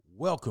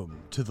Welcome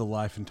to the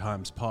Life and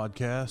Times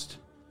podcast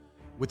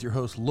with your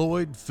host,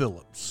 Lloyd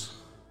Phillips.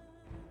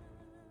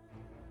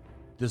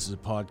 This is a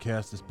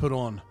podcast that's put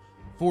on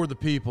for the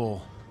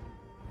people,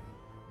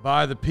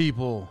 by the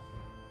people,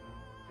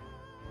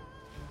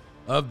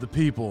 of the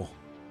people.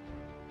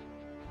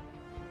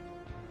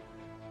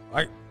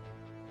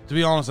 To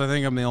be honest, I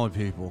think I'm the only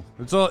people.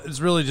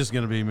 It's really just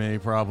going to be me,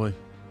 probably,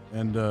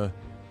 and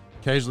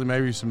occasionally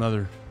maybe some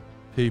other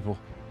people,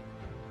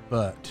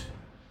 but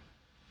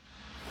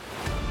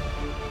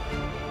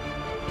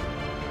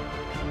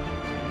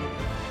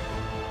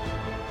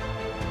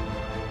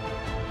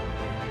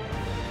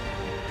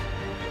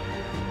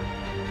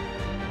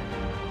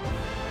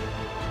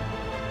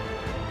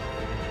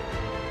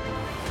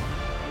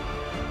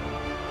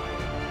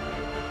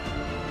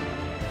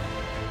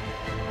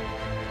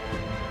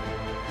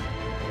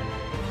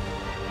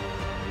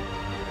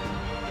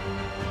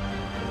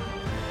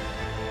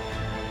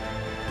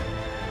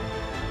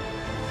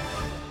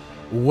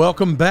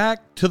welcome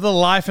back to the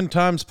Life and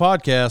Times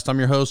podcast. I'm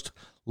your host,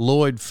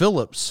 Lloyd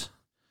Phillips.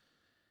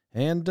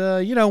 And,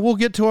 we'll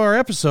get to our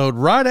episode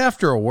right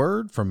after a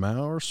word from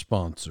our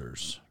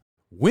sponsors.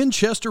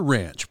 Winchester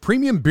Ranch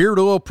premium beard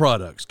oil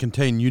products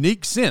contain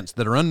unique scents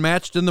that are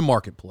unmatched in the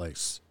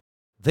marketplace.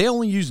 They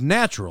only use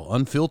natural,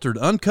 unfiltered,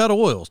 uncut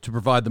oils to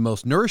provide the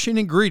most nourishing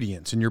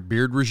ingredients in your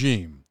beard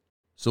regime.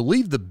 So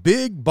leave the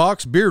big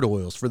box beard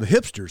oils for the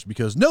hipsters,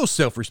 because no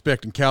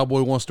self-respecting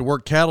cowboy wants to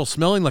work cattle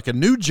smelling like a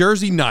New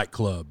Jersey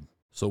nightclub.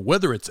 So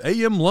whether it's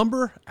AM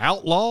Lumber,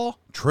 Outlaw,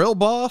 Trail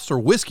Boss, or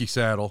Whiskey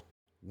Saddle,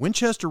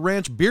 Winchester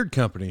Ranch Beard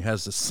Company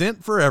has the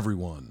scent for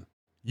everyone.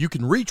 You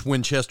can reach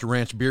Winchester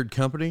Ranch Beard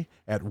Company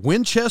at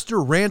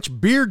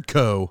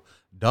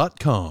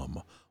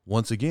WinchesterRanchBeardCo.com.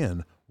 Once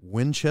again,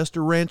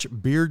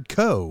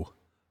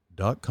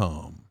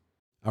 WinchesterRanchBeardCo.com.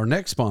 Our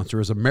next sponsor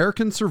is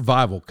American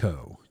Survival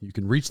Co. You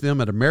can reach them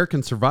at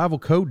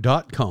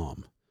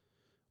AmericanSurvivalCo.com.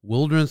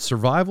 Wilderness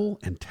survival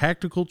and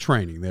tactical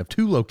training. They have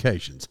 2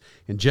 locations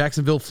in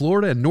Jacksonville,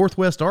 Florida, and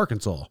Northwest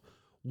Arkansas.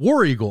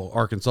 War Eagle,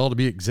 Arkansas, to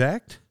be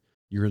exact.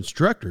 Your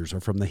instructors are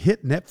from the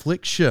hit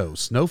Netflix show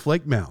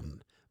Snowflake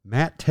Mountain,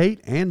 Matt Tate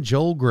and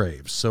Joel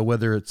Graves. So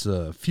whether it's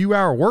a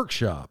few-hour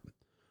workshop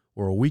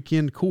or a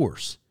weekend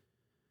course,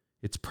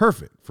 it's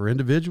perfect for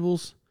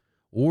individuals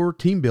or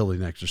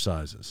team-building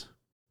exercises.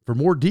 For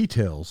more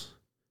details,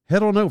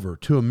 head on over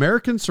to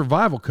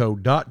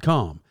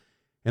AmericanSurvivalCo.com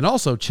and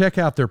also check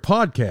out their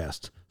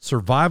podcast,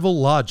 Survival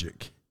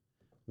Logic.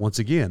 Once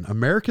again,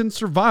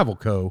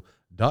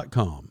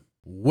 AmericanSurvivalCo.com.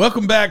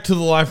 Welcome back to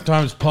the Life and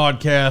Times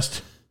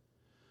podcast.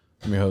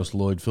 I'm your host,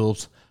 Lloyd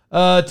Phillips.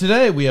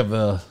 Today we have,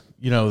 the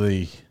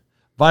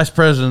vice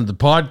president of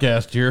the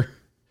podcast here,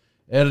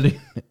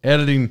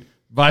 editing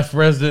vice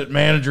president,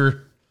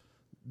 manager,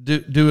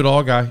 do it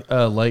all guy,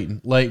 Leighton.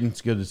 Leighton,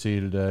 it's good to see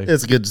you today.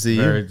 It's good to see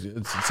you.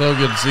 It's so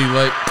good to see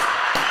Leighton.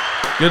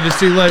 Good to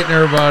see Leighton,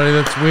 everybody.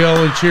 We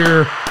only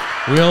cheer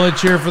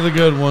for the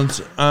good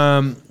ones.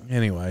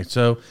 Anyway,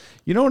 so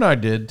you know what I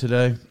did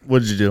today?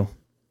 What did you do?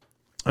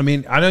 I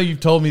mean, I know you've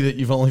told me that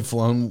you've only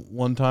flown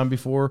one time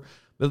before,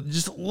 but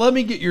just let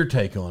me get your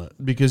take on it,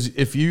 because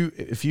if you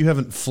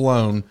haven't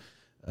flown,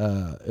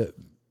 how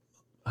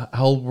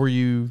old were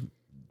you?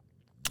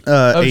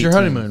 That was your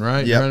honeymoon,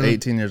 right? Yeah,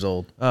 18 years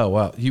old. Oh,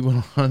 wow. You went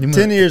on a honeymoon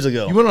 10 years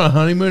ago. You went on a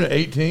honeymoon at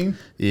 18?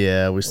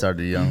 Yeah, we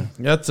started young.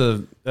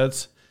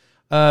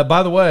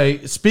 By the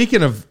way,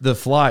 speaking of the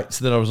flights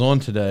that I was on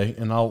today,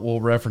 and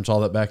we'll reference all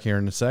that back here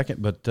in a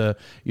second, but, I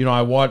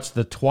watched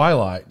The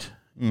Twilight,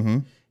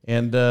 and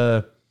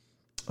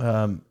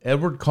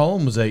Edward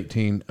Cullen was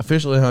 18,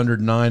 officially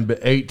 109, but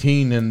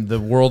 18 in the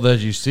world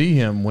as you see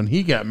him. When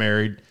he got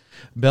married,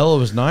 Bella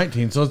was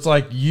 19. So it's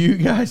like you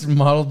guys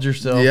modeled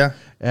yourself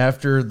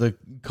after the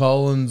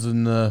Cullens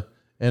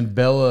and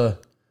Bella,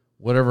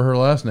 whatever her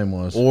last name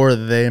was. Or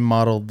they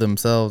modeled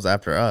themselves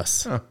after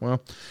us. Oh,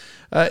 well,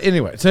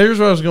 anyway, so here's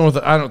where I was going with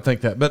it. I don't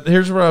think that, but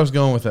here's where I was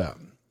going with that.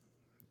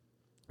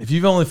 If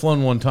you've only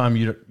flown one time,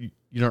 you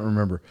don't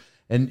remember.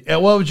 And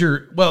what was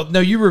no,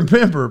 you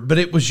remember, but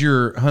it was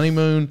your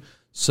honeymoon,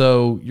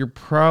 so you're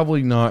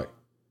probably not.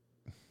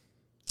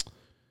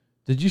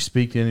 Did you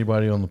speak to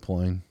anybody on the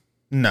plane?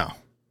 No.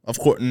 Of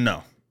course,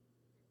 no.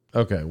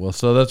 Okay, well,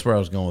 so that's where I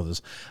was going with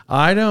this.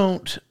 I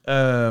don't,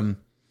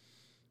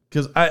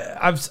 because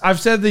I've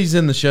said these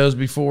in the shows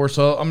before,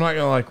 so I'm not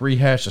going to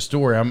rehash the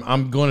story.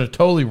 I'm going to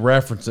totally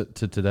reference it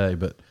to today.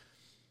 But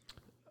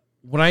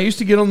when I used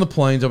to get on the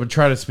planes, I would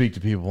try to speak to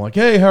people like,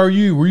 "Hey, how are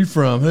you? Where are you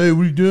from? Hey,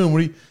 what are you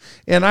doing?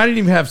 And I didn't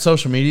even have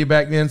social media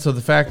back then, so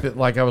the fact that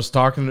I was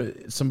talking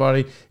to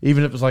somebody,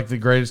 even if it was the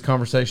greatest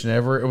conversation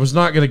ever, it was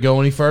not going to go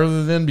any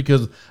further then,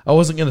 because I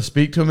wasn't going to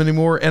speak to him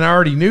anymore, and I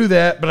already knew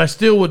that, but I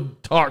still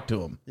would talk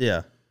to him.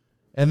 Yeah.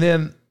 And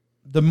then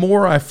the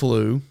more I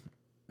flew,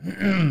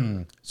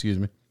 excuse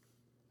me,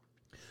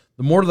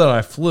 the more that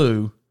I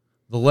flew,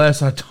 the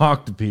less I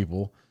talked to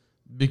people,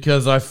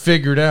 because I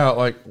figured out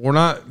we're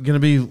not going to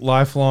be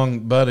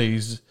lifelong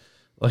buddies.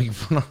 We're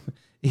not,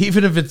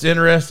 even if it's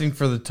interesting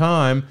for the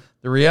time.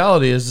 The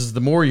reality is the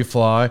more you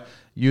fly,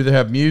 You either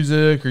have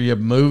music or you have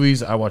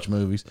movies. I watch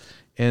movies.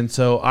 And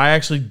so I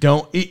actually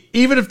don't,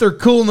 even if they're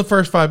cool in the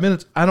first 5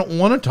 minutes, I don't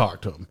want to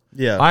talk to them.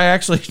 Yeah. I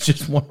actually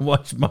just want to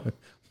watch my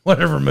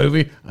whatever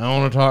movie. I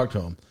don't want to talk to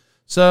them.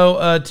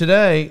 So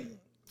today,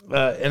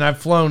 and I've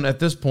flown at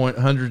this point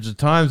hundreds of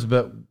times,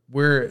 but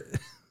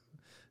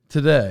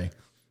today,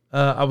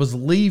 I was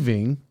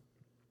leaving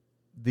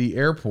the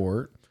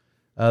airport.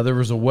 There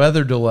was a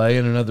weather delay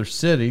in another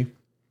city.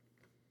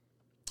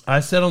 I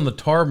sat on the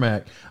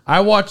tarmac.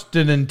 I watched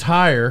an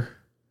entire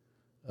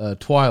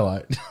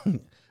Twilight.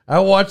 I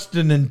watched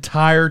an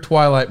entire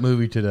Twilight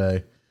movie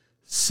today.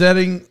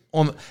 Sitting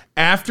on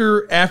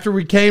after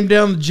we came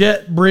down the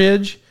jet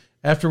bridge,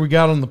 after we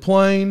got on the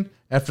plane,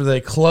 after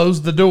they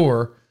closed the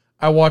door,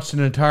 I watched an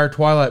entire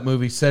Twilight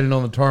movie sitting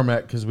on the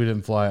tarmac because we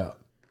didn't fly out.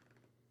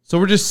 So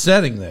we're just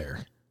sitting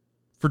there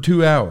for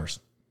 2 hours.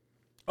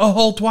 A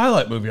whole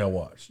Twilight movie I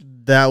watched.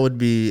 That would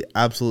be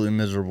absolutely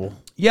miserable.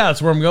 Yeah,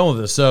 that's where I'm going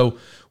with this. So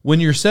when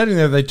you're sitting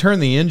there, they turn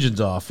the engines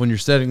off when you're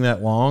sitting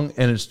that long,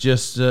 and it's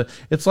just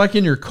it's like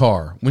in your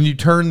car when you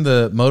turn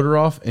the motor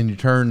off and you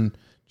turn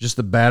just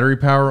the battery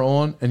power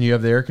on, and you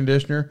have the air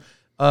conditioner.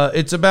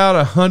 It's about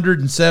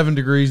 107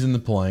 degrees in the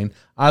plane.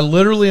 I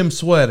literally am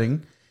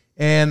sweating,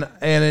 and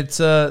it's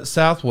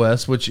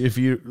Southwest, which if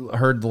you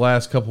heard the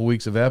last couple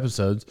weeks of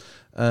episodes,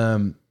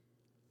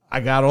 I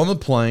got on the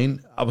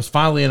plane. I was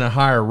finally in a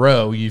higher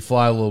row. You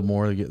fly a little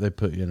more. They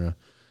put you in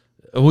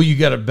you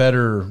got a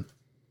better.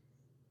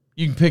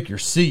 You can pick your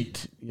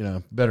seat.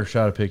 Better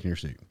shot of picking your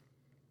seat.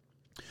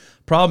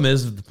 Problem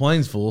is, if the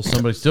plane's full,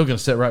 somebody's still going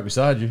to sit right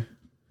beside you.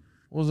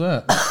 What was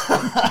that?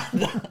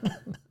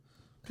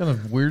 What kind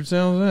of weird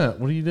sound is that?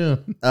 What are you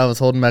doing? I was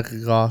holding back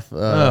a cough.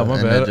 My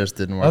and bad. it just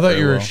didn't work. I thought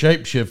you were well. a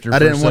shapeshifter. I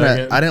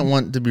I didn't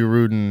want to be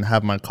rude and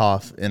have my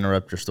cough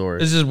interrupt your story.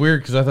 This is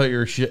weird because I thought you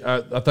were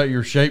I thought you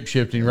were shape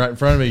shifting right in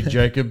front of me,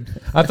 Jacob.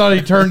 I thought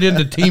he turned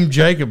into Team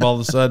Jacob all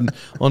of a sudden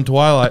on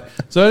Twilight.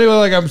 So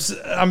anyway,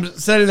 I'm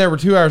sitting there for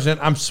 2 hours in.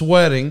 I'm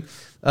sweating.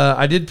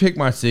 I did pick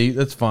my seat.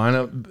 That's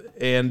fine.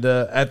 And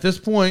at this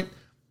point,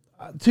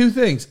 two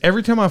things.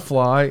 Every time I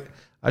fly,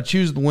 I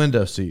choose the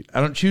window seat. I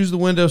don't choose the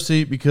window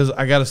seat because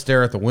I got to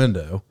stare at the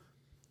window.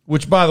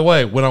 Which, by the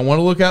way, when I want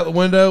to look out the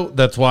window,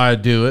 that's why I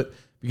do it.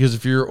 Because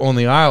if you're on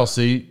the aisle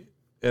seat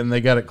and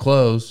they got it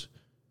closed,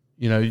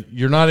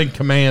 you're not in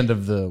command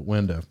of the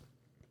window.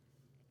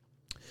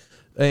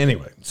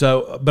 Anyway,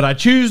 but I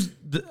choose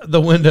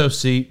the window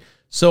seat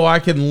so I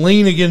can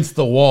lean against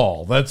the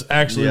wall. That's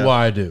actually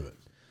why I do it.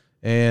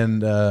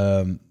 And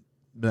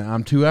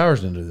I'm 2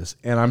 hours into this,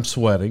 and I'm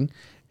sweating,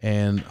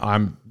 and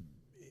I'm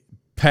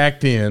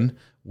packed in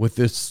with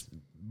this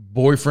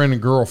boyfriend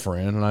and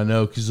girlfriend, and I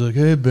know he's like,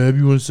 "Hey, babe,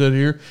 you want to sit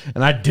here?"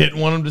 And I didn't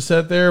want him to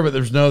sit there, but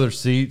there's no other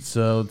seats,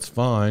 so it's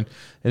fine.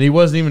 And he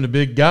wasn't even a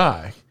big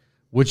guy,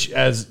 which,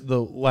 as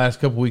the last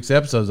couple weeks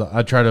episodes,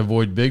 I try to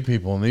avoid big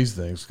people in these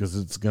things because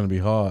it's going to be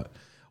hot.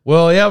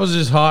 Well, yeah, it was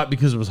just hot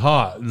because it was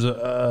hot. It was,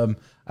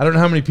 I don't know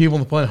how many people on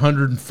the plane,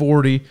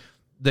 140.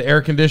 The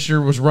air conditioner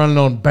was running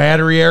on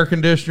battery air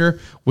conditioner,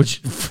 which,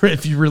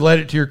 if you relate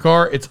it to your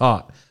car, it's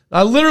hot.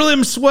 I literally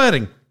am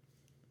sweating.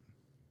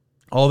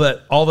 All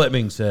that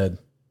being said,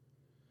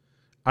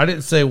 I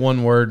didn't say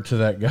one word to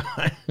that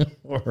guy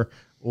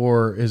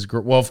or his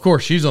girl. Well, of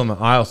course, she's on the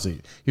aisle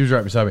seat. He was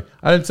right beside me.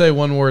 I didn't say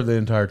one word the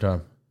entire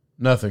time.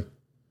 Nothing.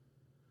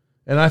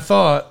 And I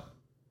thought,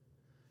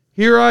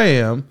 here I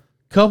am,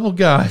 couple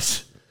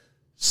guys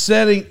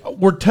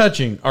we're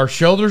touching. Our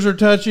shoulders are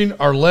touching.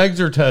 Our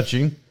legs are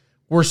touching.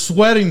 We're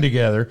sweating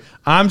together.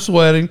 I'm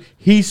sweating.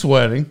 He's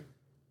sweating.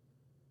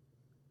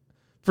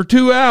 For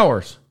 2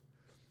 hours.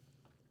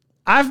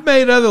 I've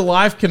made other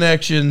life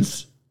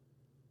connections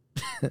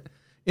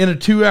in a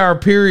 2 hour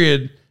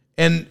period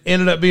and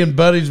ended up being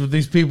buddies with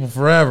these people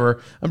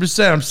forever. I'm just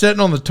saying, I'm sitting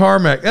on the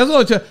tarmac. That's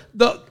all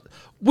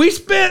we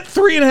spent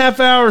 3.5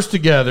 hours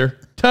together,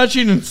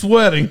 touching and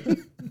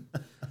sweating.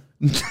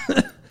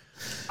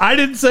 I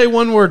didn't say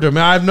one word to him.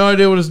 I have no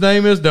idea what his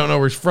name is. Don't know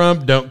where he's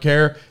from. Don't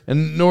care.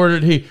 And nor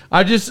did he.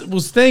 I just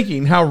was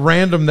thinking how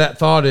random that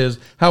thought is,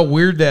 how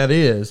weird that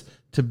is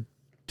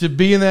to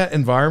be in that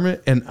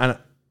environment. And I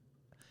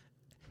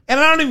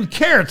don't even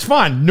care. It's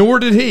fine. Nor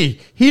did he.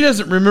 He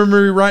doesn't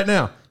remember me right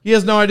now. He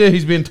has no idea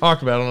he's being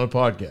talked about on a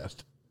podcast.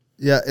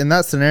 Yeah, in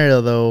that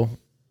scenario, though,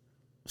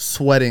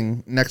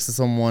 sweating next to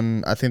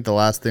someone, I think the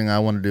last thing I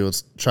want to do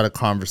is try to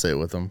conversate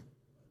with them.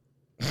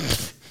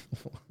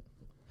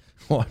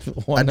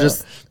 Why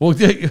not?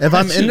 If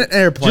I'm in an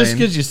airplane, just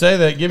because you say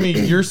that, give me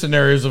your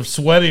scenarios of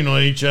sweating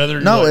on each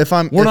other. No,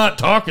 we're not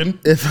talking.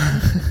 If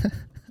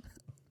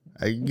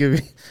I can give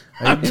you,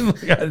 I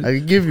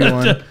can give you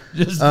one.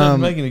 Just doesn't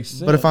make any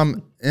sense. But if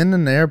I'm in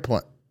an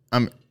airplane,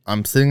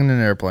 I'm sitting in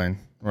an airplane,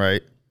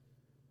 right?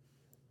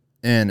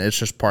 And it's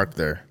just parked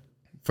there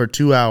for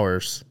 2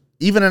 hours,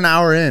 even an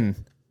hour in,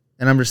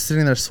 and I'm just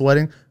sitting there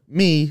sweating.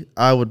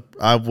 I would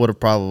have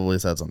probably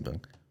said something.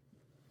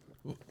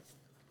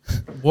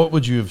 What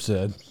would you have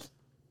said?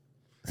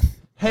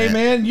 Hey,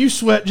 man, you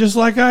sweat just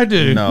like I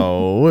do.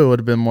 No, it would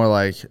have been more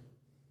like,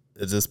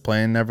 is this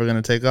plane never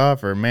going to take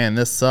off? Or, man,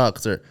 this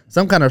sucks. Or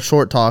some kind of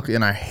short talk.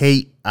 And I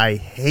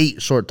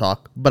hate short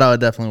talk, but I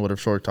definitely would have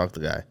short talked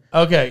the guy.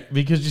 Okay,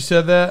 because you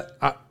said that,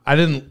 I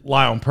didn't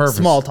lie on purpose.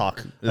 Small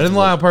talk. I didn't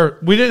lie on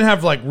purpose. We didn't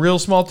have like real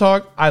small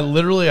talk.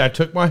 I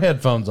took my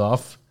headphones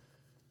off.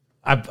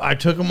 I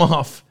took them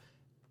off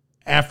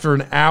after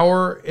an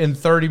hour and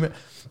 30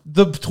 minutes.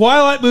 The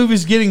Twilight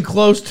movie's getting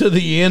close to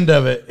the end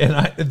of it.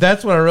 And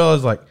that's when I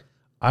realized, like,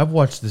 I've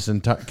watched this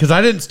entire, because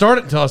I didn't start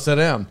it until I sat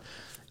down.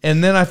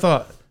 And then I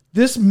thought,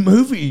 this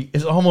movie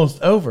is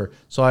almost over.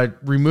 So I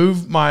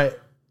removed my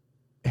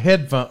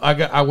headphone.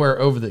 I wear it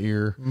over the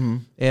ear,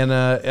 and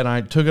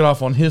I took it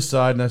off on his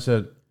side, and I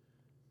said,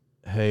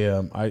 "Hey,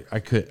 I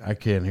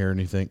can't hear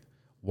anything.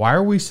 Why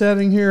are we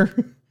sitting here?"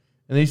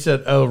 And he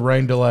said, "Oh,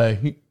 rain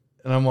delay."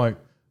 And I'm like,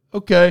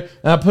 "Okay."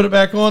 And I put it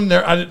back on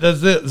there.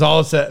 That's it. That's all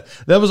I said.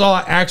 That was all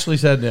I actually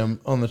said to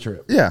him on the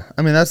trip. Yeah,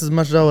 I mean that's as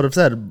much as I would have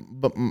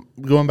said. But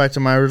going back to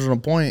my original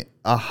point,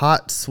 a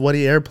hot,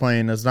 sweaty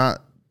airplane is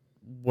not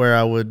where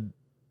I would,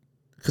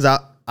 because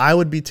I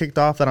would be ticked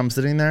off that I'm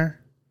sitting there.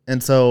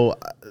 And so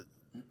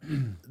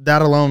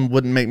that alone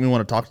wouldn't make me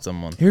want to talk to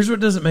someone. Here's what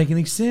doesn't make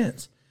any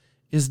sense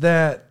is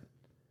that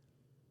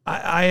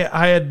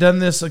I had done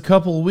this a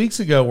couple of weeks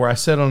ago where I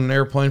sat on an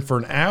airplane for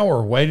an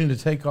hour waiting to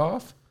take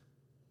off.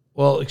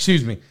 Well,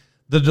 excuse me.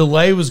 The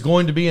delay was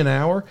going to be an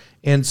hour.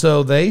 And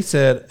so they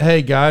said,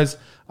 "Hey, guys,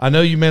 I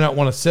know you may not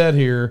want to sit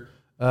here.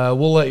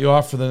 We'll let you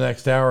off for the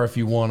next hour if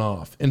you want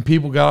off." And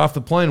people got off the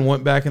plane and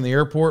went back in the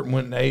airport and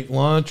went and ate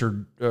lunch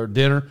or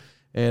dinner.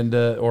 And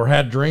or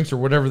had drinks or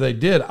whatever they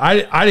did.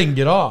 I didn't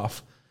get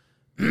off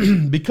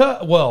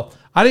because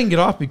I didn't get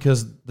off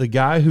because the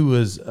guy who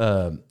was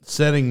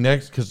sitting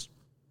next, because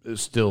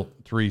it's still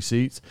 3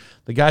 seats,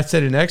 the guy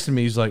sitting next to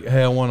me, he's like,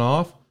 "Hey, I want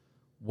off."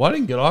 Well, I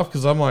didn't get off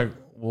because I'm like,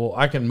 well,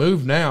 I can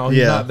move now.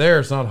 He's not there.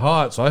 It's not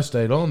hot, so I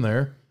stayed on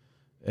there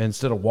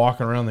instead of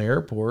walking around the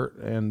airport.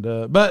 And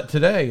but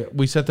today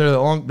we sat there that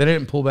long. They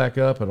didn't pull back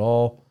up at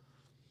all.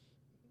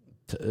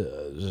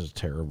 This is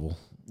terrible.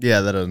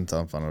 Yeah, that doesn't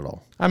sound fun at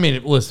all. I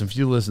mean, listen, if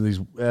you listen to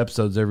these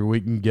episodes every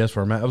week, you can guess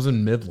where I'm at. I was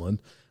in Midland.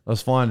 I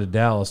was flying to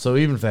Dallas. So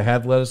even if they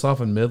had let us off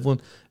in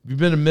Midland, have you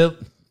been to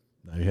Midland?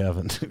 No, you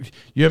haven't.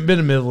 You haven't been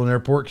to Midland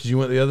Airport because you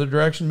went the other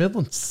direction.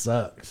 Midland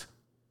sucks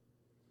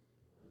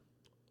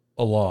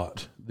a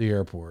lot, the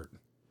airport.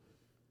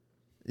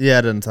 Yeah,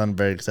 it doesn't sound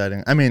very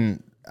exciting. I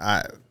mean,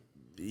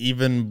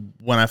 even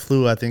when I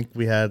flew, I think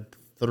we had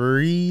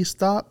 3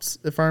 stops,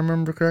 if I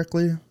remember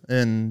correctly.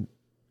 And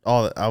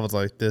I was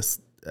like,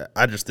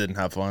 I just didn't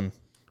have fun.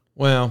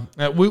 Well,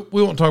 we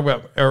won't talk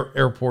about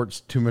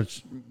airports too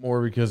much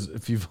more because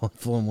if you've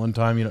flown one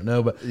time, you don't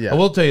know. But yeah. I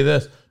will tell you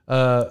this.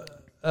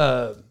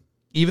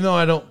 Even though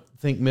I don't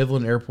think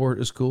Midland Airport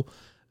is cool,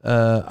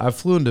 I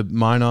flew into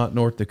Minot,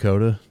 North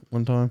Dakota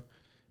one time.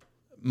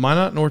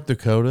 Minot, North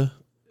Dakota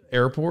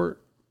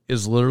Airport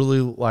is literally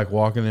like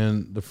walking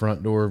in the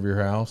front door of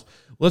your house.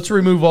 Let's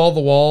remove all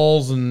the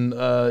walls and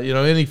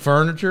any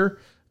furniture.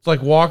 It's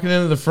like walking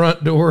into the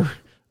front door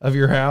of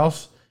your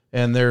house.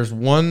 And there's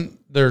one,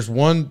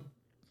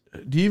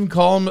 do you even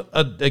call them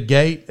a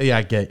gate? Yeah,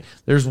 a gate.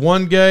 There's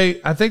one gate.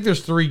 I think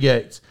there's 3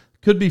 gates.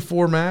 Could be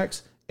 4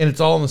 max, and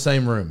it's all in the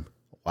same room.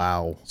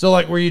 Wow. So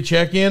like where you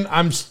check in,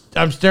 I'm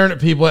staring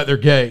at people at their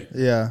gate.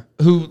 Yeah.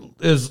 Who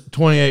is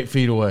 28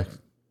 feet away.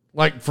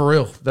 Like for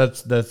real.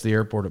 That's the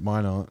airport at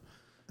Minot.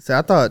 See,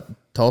 I thought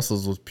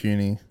Tulsa's was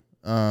puny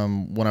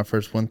when I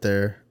first went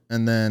there.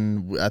 And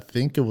then I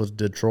think it was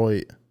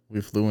Detroit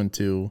we flew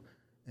into,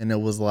 and it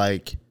was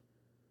like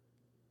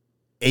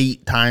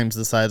 8 times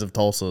the size of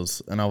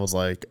Tulsa's. And I was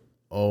like,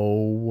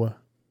 oh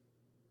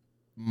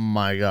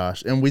my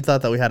gosh. And we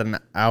thought that we had an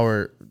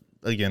hour.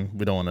 Again,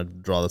 we don't want to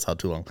draw this out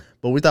too long,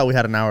 but we thought we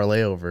had an hour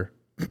layover.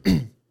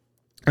 And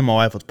my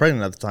wife was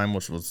pregnant at the time,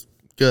 which was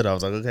good. I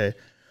was like, okay,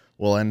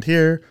 we'll end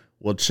here.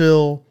 We'll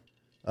chill.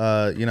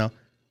 Well,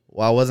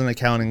 I wasn't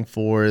accounting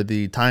for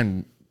the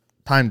time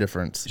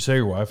difference. You say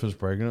your wife was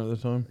pregnant at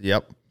the time?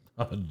 Yep.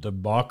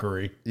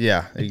 Debauchery.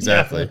 Yeah,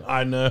 exactly. Yeah,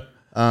 I know.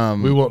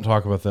 We won't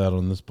talk about that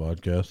on this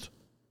podcast.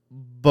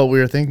 But we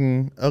were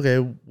thinking, okay,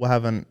 we'll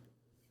have an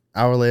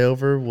hour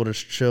layover. We'll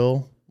just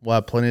chill. We'll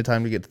have plenty of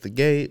time to get to the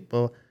gate,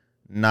 but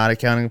not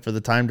accounting for the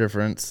time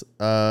difference.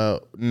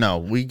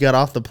 No, we got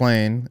off the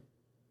plane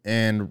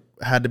and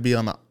had to be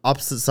on the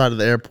opposite side of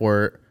the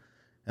airport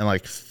in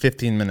like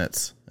 15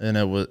 minutes. And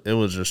it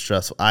was just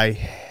stressful. I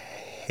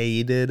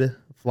hated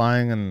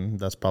flying, and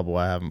that's probably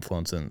why I haven't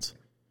flown since.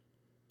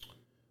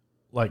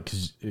 Like,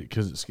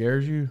 because it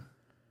scares you?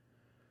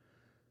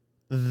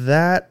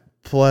 That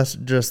plus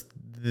just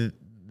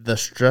the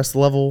stress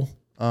level.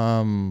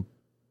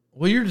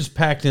 Well, you're just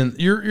packed in.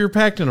 You're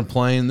packed in a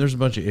plane. There's a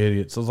bunch of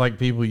idiots. It's like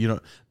people,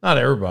 not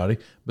everybody,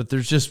 but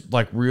there's just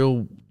like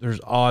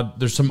there's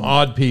some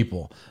odd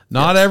people.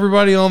 Not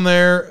everybody on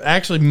there.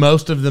 Actually,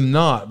 most of them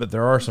not, but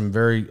there are some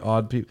very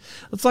odd people.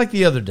 It's like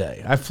the other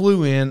day. I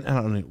flew in.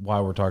 I don't know why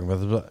we're talking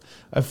about this, but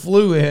I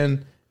flew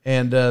in,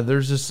 and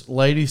there's this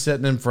lady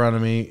sitting in front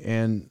of me,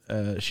 and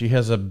she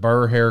has a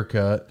burr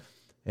haircut,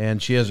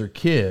 and she has her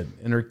kid,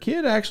 and her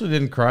kid actually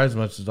didn't cry as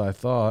much as I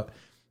thought,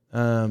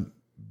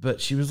 but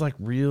she was like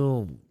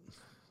real.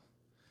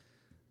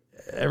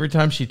 Every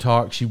time she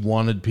talked, she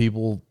wanted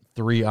people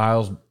 3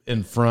 aisles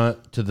in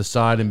front, to the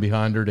side, and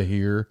behind her to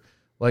hear.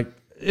 Like,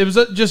 it was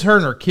just her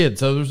and her kid,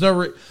 so there was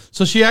no.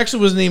 So she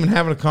actually wasn't even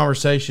having a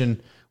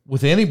conversation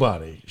with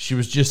anybody. She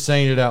was just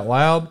saying it out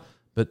loud,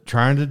 but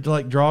trying to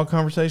like draw a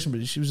conversation.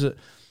 But she was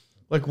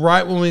like,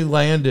 right when we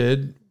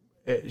landed,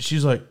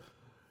 she's like,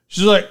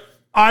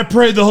 I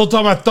prayed the whole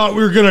time. I thought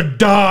we were going to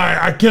die.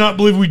 I cannot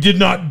believe we did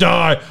not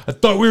die. I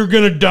thought we were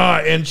going to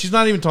die. And she's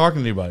not even talking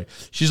to anybody.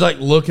 She's like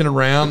looking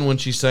around when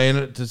she's saying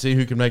it to see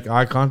who can make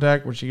eye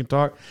contact when she can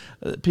talk.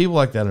 People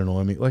like that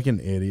annoy me, like an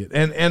idiot.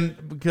 And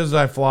because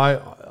I fly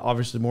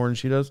obviously more than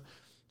she does,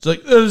 it's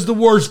like, that is the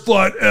worst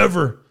flight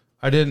ever.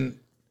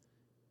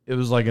 It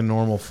was like a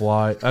normal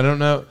flight. I don't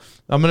know.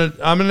 I'm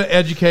gonna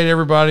educate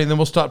everybody, and then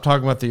we'll stop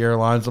talking about the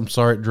airlines. I'm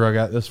sorry it drug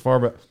out this far,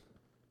 but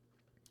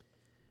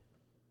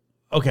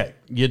okay,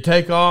 you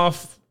take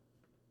off.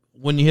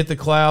 When you hit the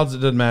clouds, it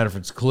doesn't matter if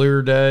it's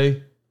clear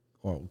day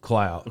or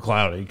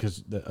cloudy,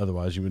 because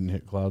otherwise you wouldn't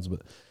hit clouds.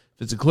 But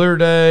if it's a clear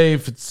day,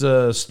 if it's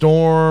a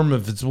storm,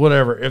 if it's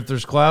whatever, if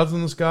there's clouds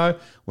in the sky,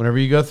 whenever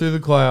you go through the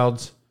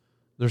clouds,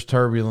 there's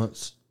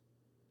turbulence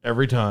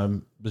every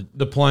time.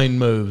 The plane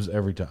moves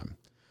every time.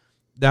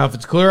 Now, if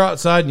it's clear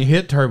outside and you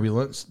hit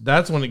turbulence,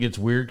 that's when it gets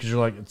weird, because you're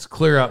like, it's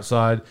clear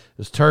outside,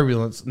 there's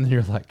turbulence, and then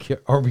you're like,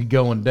 are we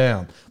going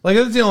down? Like,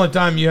 that's the only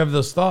time you have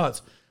those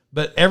thoughts.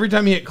 But every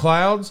time you hit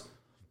clouds,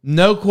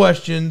 no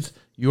questions.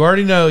 You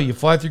already know you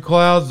fly through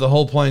clouds, the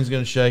whole plane's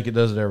going to shake. It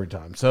does it every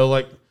time. So,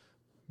 like,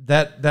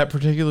 that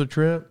particular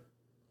trip,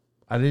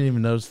 I didn't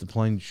even notice the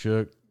plane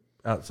shook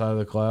outside of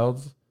the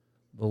clouds.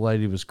 The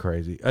lady was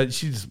crazy.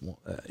 She just,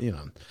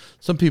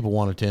 some people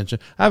want attention.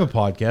 I have a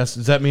podcast.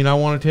 Does that mean I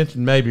want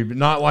attention? Maybe, but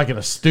not like in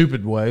a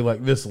stupid way,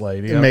 like this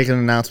lady. And make an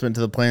announcement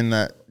to the plane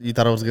that you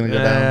thought it was going to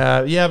go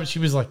down. Yeah, but she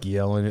was like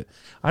yelling it.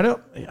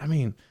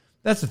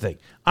 That's the thing.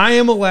 I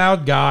am a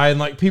loud guy, and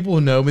like people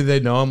who know me, they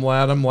know I'm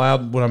loud. I'm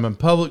loud when I'm in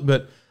public,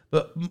 but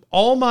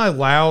all my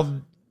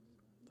loud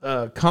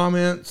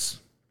comments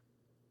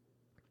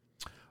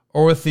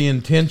are with the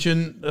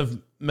intention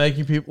of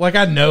making people, like,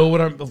 I know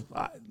what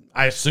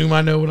I assume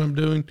I know what I'm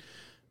doing.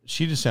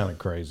 She just sounded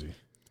crazy.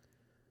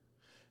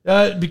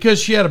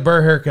 Because she had a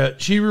burr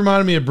haircut. She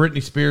reminded me of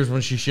Britney Spears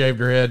when she shaved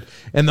her head,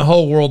 and the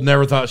whole world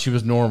never thought she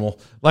was normal.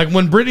 Like,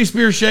 when Britney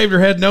Spears shaved her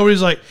head,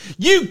 nobody's like,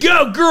 you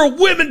go, girl,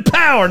 women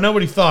power.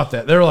 Nobody thought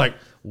that. They were like,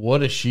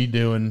 what is she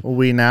doing?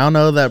 We now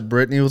know that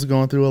Britney was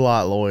going through a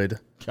lot, Lloyd.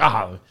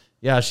 God,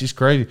 yeah, she's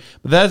crazy.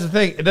 But that's the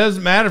thing. It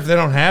doesn't matter if they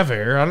don't have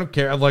hair. I don't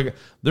care. Like,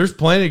 there's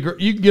plenty of,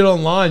 you can get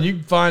online, you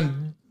can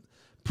find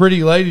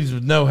pretty ladies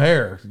with no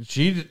hair.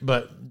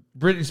 But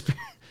Britney Spears,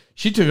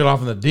 she took it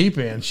off in the deep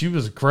end. She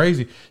was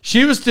crazy.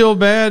 She was still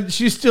bad.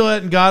 She still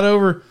hadn't got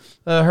over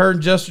her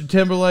and Justin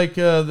Timberlake.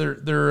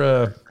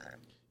 Their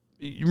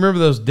you remember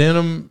those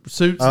denim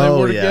suits they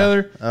wore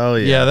together? Oh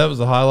yeah, yeah. That was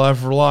the highlight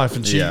of her life,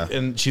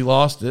 and she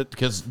lost it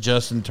because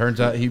Justin, turns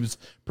out he was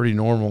pretty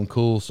normal and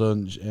cool. So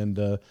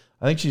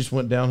I think she just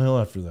went downhill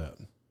after that.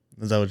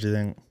 Is that what you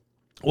think?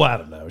 Well, I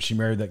don't know. She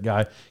married that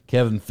guy,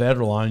 Kevin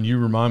Federline. You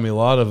remind me a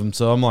lot of him.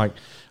 So I'm like,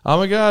 oh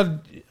my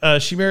God,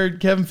 she married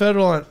Kevin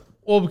Federline.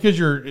 Well,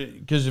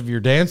 because of your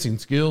dancing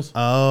skills.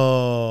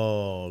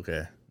 Oh,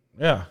 okay.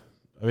 Yeah.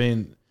 I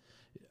mean,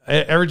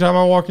 every time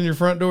I walk in your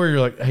front door, you're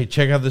like, hey,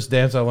 check out this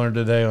dance I learned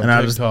today on TikTok.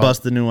 I just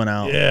bust the new one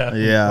out. Yeah.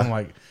 Yeah. I'm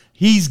like,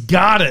 he's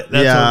got it.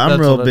 I'm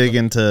real big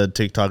into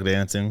TikTok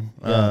dancing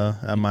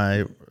at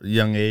my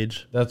young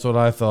age. That's what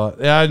I thought.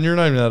 Yeah, and you're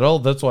not even that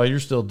old. That's why you're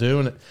still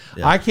doing it.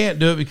 Yeah. I can't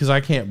do it because I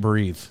can't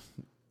breathe.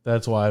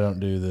 That's why I don't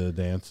do the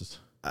dances.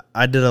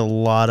 I did a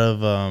lot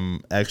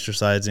of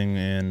exercising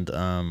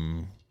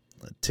and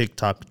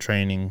TikTok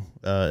training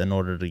in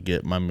order to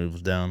get my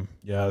moves down.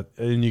 Yeah,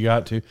 and you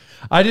got to.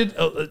 I did.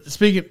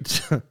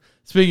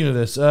 Speaking of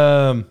this,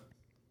 there.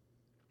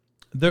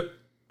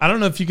 I don't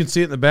know if you can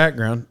see it in the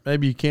background.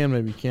 Maybe you can.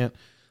 Maybe you can't.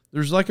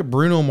 There's like a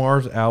Bruno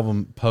Mars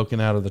album poking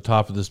out of the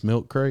top of this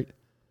milk crate.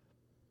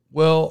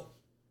 Well,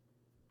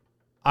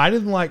 I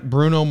didn't like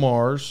Bruno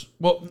Mars.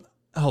 Well,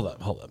 hold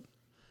up.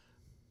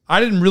 I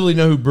didn't really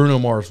know who Bruno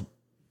Mars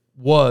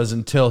was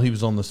until he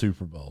was on the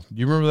Super Bowl. Do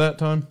you remember that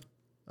time?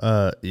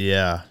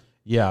 Yeah.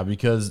 Yeah,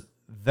 because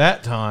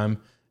that time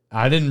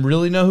I didn't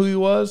really know who he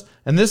was.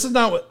 And this is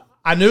not what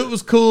I knew. It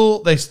was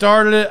cool. They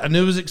started it. I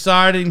knew it was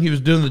exciting. He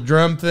was doing the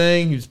drum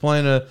thing. He was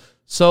playing a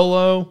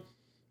solo,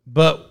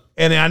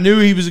 and I knew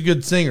he was a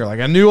good singer. Like,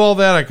 I knew all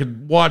that. I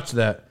could watch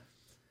that.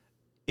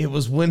 It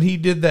was when he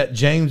did that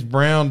James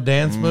Brown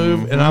dance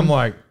move, and I'm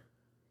like,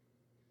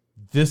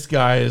 this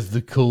guy is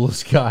the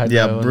coolest guy.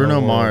 Yeah,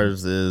 Bruno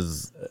Mars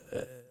is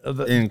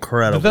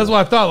incredible. But that's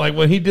what I thought. Like,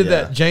 when he did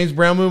that James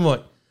Brown move, I'm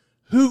like,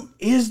 who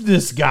is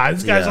this guy?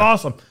 This guy's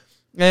awesome.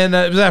 And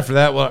it was after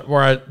that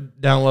where I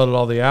downloaded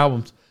all the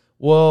albums.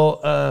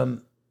 Well,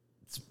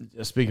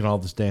 speaking of all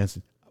this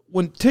dancing,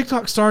 when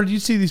TikTok started, you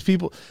see these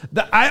people.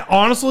 I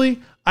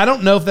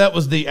don't know if that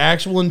was the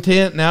actual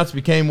intent. Now it's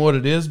became what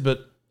it is,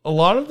 but a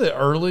lot of the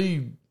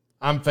early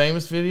I'm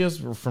Famous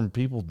videos were from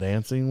people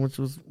dancing, which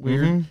was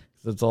weird.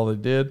 That's all they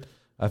did.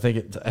 I think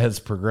it has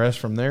progressed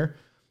from there.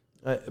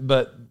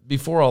 But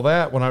before all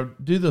that, when I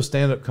do those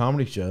stand-up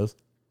comedy shows,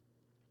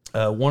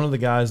 one of the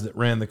guys that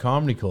ran the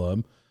comedy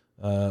club,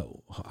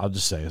 I'll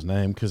just say his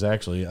name because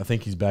actually I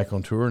think he's back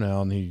on tour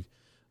now and he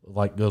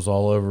like goes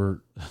all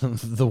over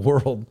the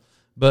world.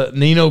 But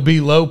Nino B.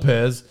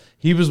 Lopez,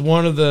 he was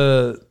one of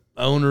the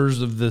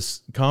owners of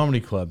this comedy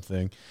club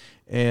thing.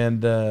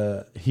 And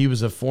he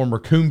was a former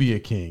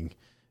cumbia king.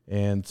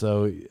 And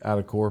so out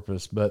of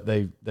Corpus, but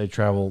they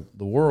travel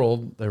the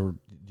world.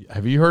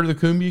 Have you heard of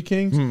the Cumbia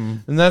Kings?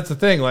 And that's the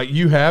thing. Like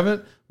you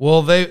haven't?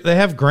 Well, they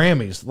have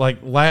Grammys, like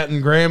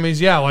Latin Grammys.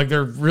 Yeah, like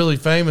they're really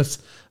famous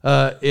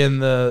in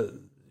the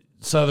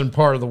southern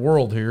part of the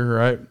world here,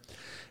 right?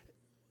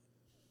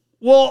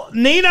 Well,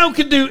 Nino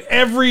could do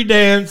every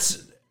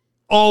dance,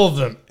 all of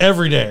them,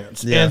 every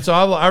dance. Yeah. And so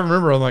I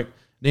remember I'm like,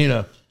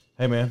 Nino,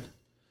 hey man,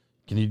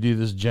 can you do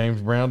this James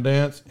Brown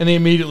dance? And he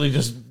immediately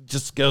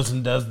just goes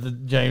and does the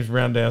James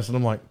Brown dance. And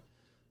I'm like,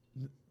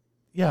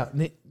 yeah,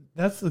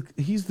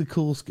 he's the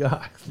coolest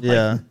guy.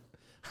 Yeah.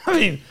 I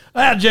mean,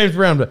 I had James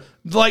Brown, but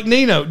like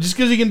Nino, just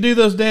because he can do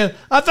those dances.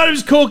 I thought he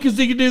was cool because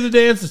he could do the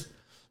dances.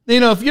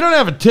 Nino, if you don't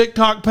have a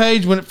TikTok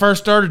page when it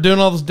first started doing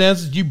all those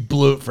dances, you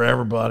blew it for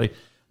everybody.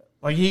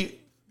 Like yeah,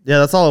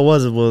 that's all it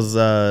was. It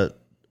was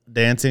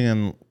dancing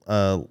and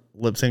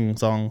lip syncing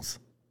songs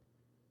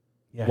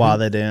while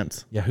they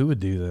dance. Yeah, who would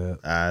do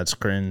that? It's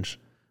cringe.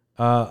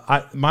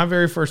 My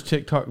very first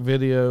TikTok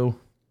video,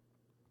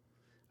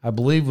 I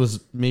believe,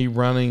 was me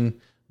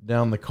running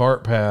down the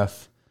cart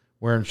path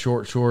wearing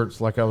short shorts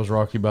like I was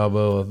Rocky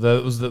Balboa.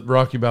 That was the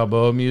Rocky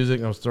Balboa music,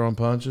 and I was throwing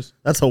punches.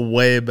 That's a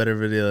way better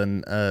video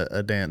than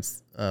a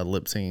dance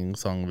lip singing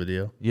song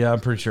video. Yeah,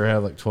 I'm pretty sure I had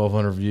like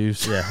 1,200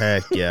 views. Yeah,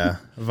 heck yeah.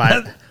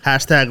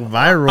 Hashtag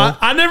viral.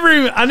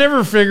 I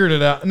never figured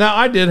it out. Now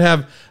I did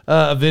have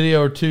a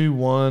video or two,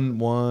 one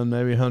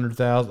maybe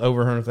 100,000, over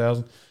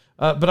 100,000.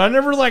 But I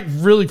never like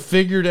really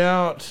figured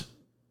out.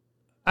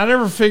 I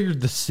never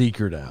figured the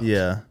secret out.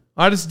 Yeah,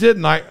 I just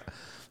didn't.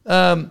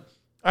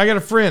 I got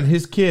a friend.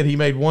 His kid. He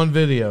made one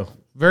video.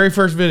 Very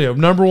first video,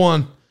 number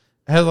one,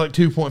 has like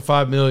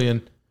 2.5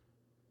 million.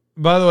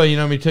 By the way, you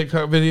know how many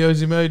TikTok videos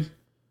he made?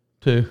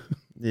 2.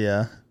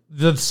 Yeah.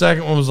 The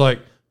second one was like,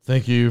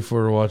 "Thank you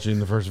for watching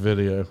the first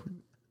video."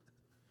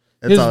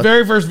 His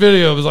very first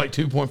video was like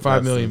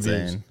 2.5 million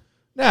views.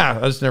 Nah,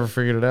 I just never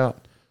figured it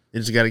out. You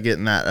just got to get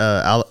in that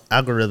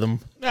algorithm.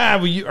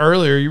 Well,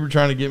 earlier you were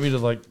trying to get me to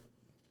like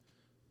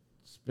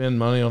spend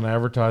money on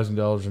advertising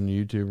dollars on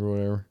YouTube or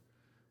whatever.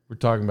 We're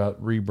talking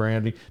about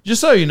rebranding.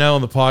 Just so you know,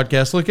 on the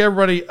podcast, look,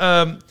 everybody,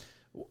 this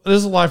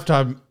is a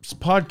Lifetime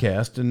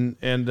podcast,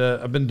 and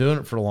I've been doing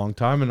it for a long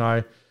time, and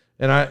I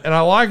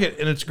like it,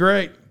 and it's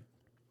great.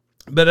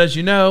 But as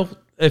you know,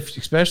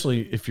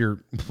 especially if you're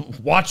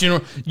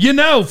watching,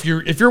 if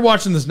you're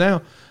watching this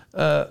now,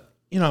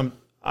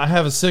 I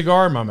have a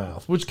cigar in my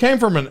mouth, which came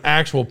from an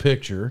actual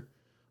picture.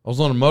 I was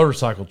on a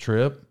motorcycle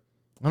trip.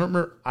 I don't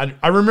remember.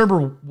 I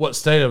remember what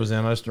state I was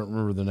in. I just don't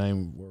remember the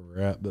name where we're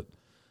at. But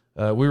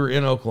we were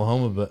in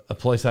Oklahoma, but a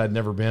place I had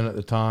never been at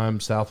the time,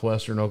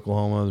 southwestern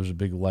Oklahoma. There's a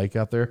big lake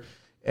out there,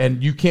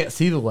 and you can't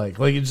see the lake.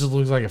 Like it just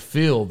looks like a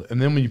field.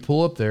 And then when you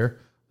pull up there,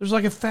 there's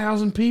like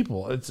 1,000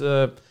 people. It's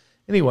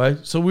anyway.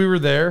 So we were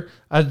there.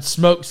 I'd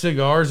smoke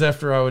cigars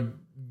after I would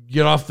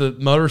get off the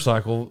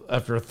motorcycle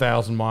after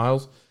 1,000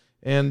 miles.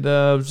 And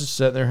I was just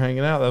sitting there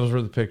hanging out. That was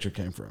where the picture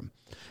came from.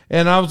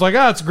 And I was like,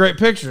 it's a great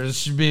picture. This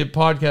should be a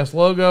podcast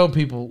logo.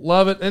 People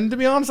love it. And to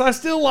be honest, I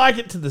still like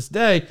it to this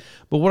day.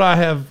 But what I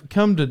have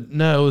come to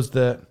know is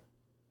that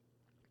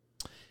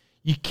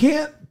you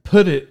can't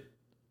put it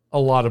a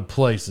lot of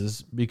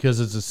places because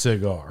it's a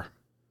cigar.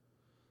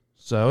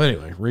 So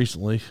anyway,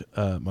 recently,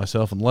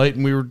 myself and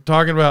Leighton, we were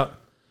talking about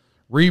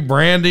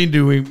rebranding.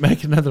 Do we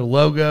make another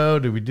logo?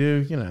 Do we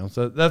do,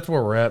 so that's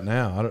where we're at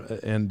now.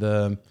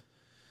 And,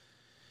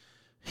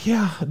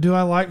 yeah. Do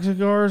I like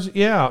cigars?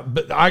 Yeah.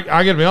 But I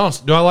got to be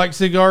honest. Do I like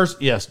cigars?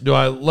 Yes. Do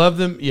I love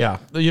them? Yeah.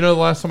 The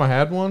last time I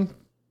had one,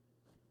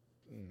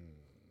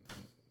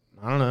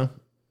 I don't know,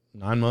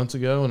 9 months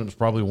ago, and it was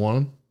probably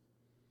one.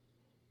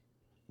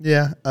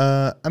 Yeah.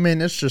 I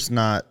mean, it's just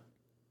not.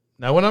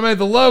 Now, when I made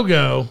the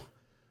logo,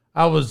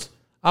 I was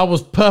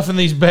puffing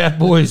these bad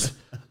boys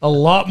a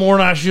lot more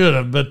than I should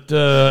have, but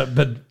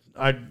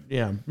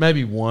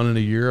maybe one in a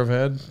year I've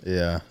had.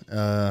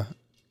 Yeah.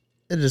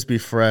 It'd just be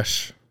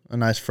fresh. A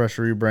nice fresh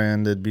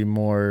rebrand. It'd be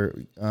more,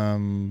 I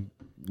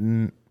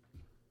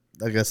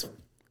guess,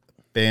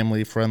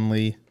 family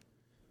friendly.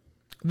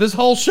 This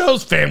whole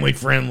show's family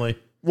friendly.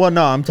 Well,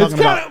 no, I'm talking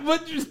about.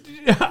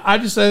 I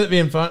just say that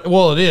being fun.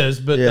 Well, it is,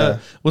 but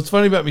what's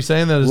funny about me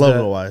saying that is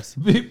logo wise.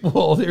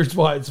 Well, here's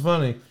why it's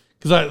funny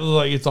because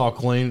it's all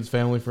clean, it's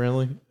family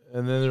friendly,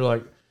 and then they're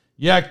like,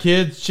 "Yeah,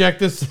 kids, check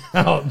this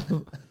out."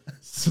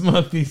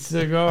 Smoke these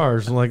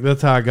cigars. Like,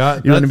 that's how I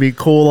got. You want to be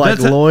cool like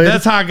Lloyd?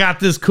 That's how I got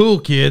this cool,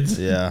 kids.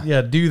 Yeah.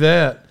 Yeah, do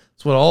that.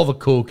 That's what all the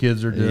cool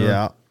kids are doing.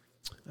 Yeah.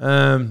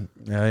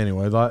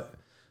 Anyway,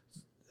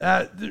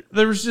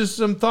 there was just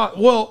some thought.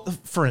 Well,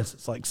 for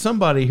instance, like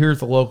somebody here at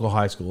the local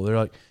high school, they're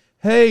like,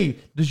 "Hey,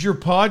 does your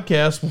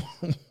podcast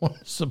want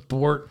to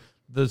support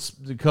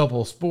the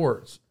couple of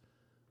sports?"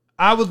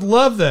 I would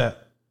love that.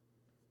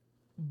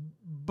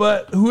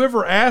 But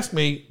whoever asked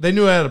me, they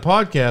knew I had a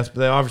podcast,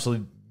 but they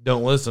obviously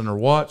don't listen or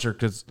watch, or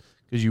because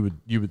you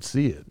would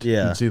see it,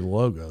 you'd see the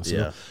logo.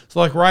 So, so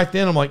like right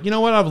then, I'm like, you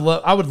know what,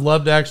 I would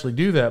love to actually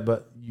do that,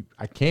 but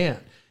I can't.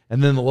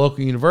 And then the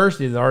local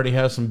university that already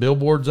has some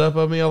billboards up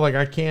of me, I'm like,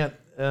 I can't.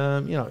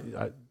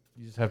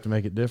 You just have to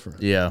make it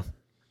different. Yeah.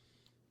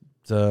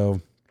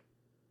 So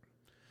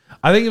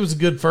I think it was a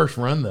good first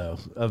run though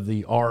of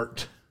the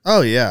art.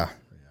 Oh yeah.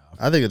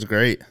 I think it's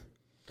great.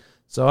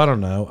 So I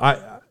don't know.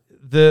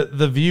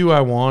 The view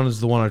I want is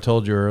the one I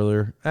told you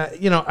earlier.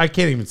 I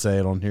can't even say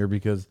it on here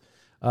because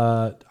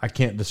I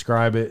can't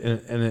describe it,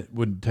 and it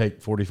would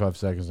take 45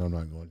 seconds. I'm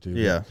not going to.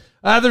 Yeah.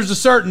 But, there's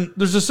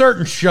a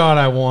certain shot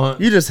I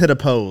want. You just hit a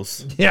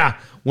pose. Yeah.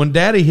 When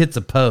Daddy hits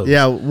a pose.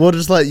 Yeah, we'll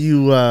just let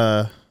you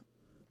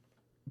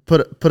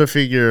put a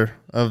figure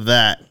of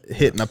that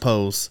hitting a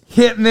pose.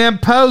 Hitting them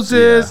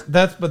poses.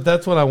 Yeah.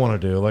 That's what I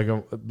want to do.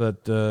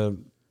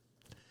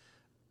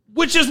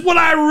 Which is what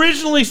I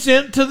originally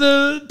sent to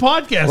the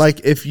podcast.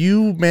 Like, if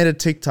you made a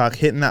TikTok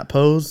hitting that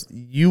pose,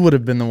 you would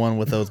have been the one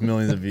with those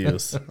millions of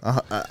views.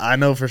 I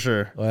know for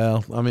sure.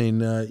 Well, I mean,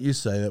 you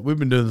say that. We've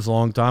been doing this a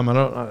long time.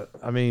 I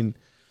mean,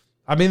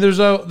 there's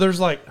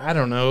like, I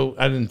don't know.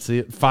 I didn't see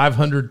it.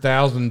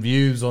 500,000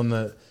 views on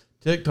the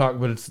TikTok,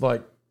 but it's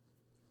like,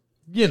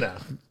 the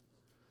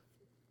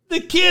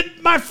kid,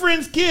 my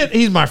friend's kid.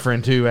 He's my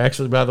friend too,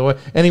 actually, by the way.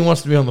 And he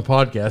wants to be on the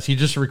podcast. He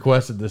just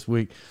requested this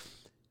week.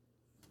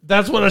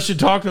 That's what I should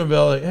talk to him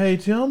about. Like, hey,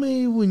 tell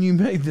me when you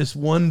made this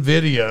one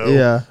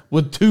video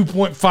with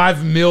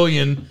 2.5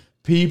 million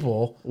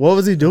people. What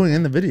was he doing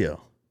in the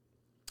video?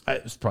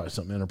 It's probably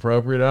something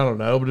inappropriate. I don't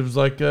know, but it was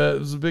like it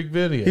was a big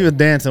video. He was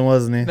dancing,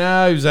 wasn't he?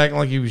 No, he was acting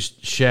like he was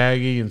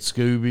Shaggy and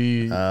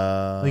Scooby.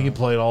 I think he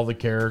played all the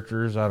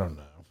characters. I don't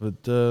know,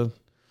 but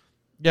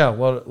yeah, a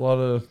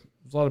lot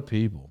of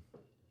people.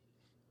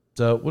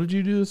 So, what did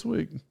you do this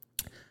week?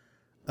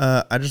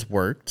 I just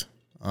worked.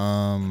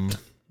 That's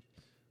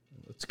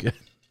good.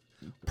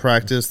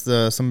 Practiced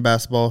some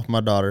basketball with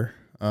my daughter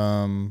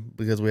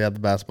because we have the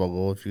basketball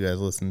goal. If you guys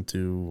listen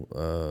to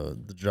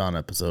the John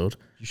episode,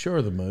 You show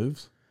her the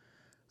moves.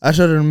 I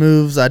showed her the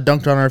moves. I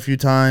dunked on her a few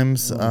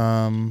times.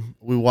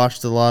 We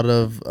watched a lot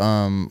of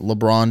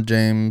LeBron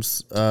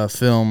James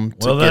film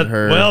to get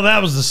her. Well, that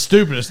was the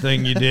stupidest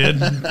thing you did.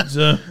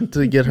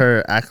 To get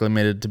her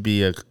acclimated to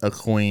be a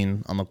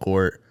queen on the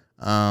court.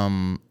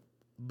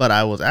 But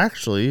I was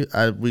actually,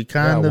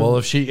 well,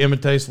 if she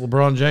imitates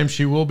LeBron James,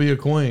 she will be a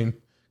queen.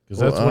 Because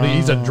that's what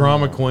he's a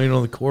drama queen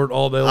on the court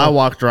all day long. I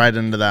walked right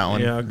into that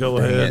one. Yeah, go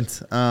ahead.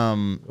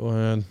 Go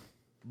ahead.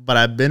 But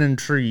I've been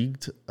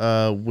intrigued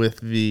with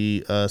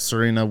the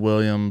Serena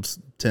Williams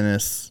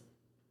tennis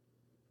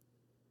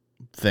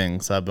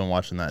thing, so I've been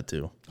watching that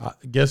too.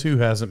 Guess who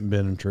hasn't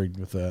been intrigued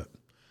with that?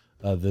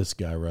 This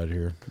guy right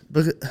here.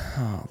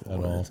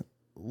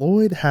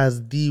 Lloyd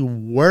has the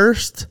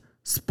worst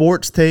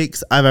sports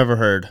takes I've ever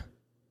heard.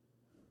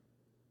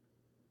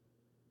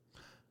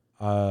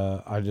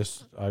 I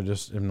just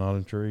am not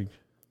intrigued.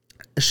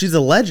 She's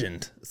a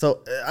legend.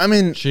 So I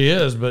mean, she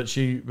is, but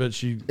she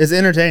is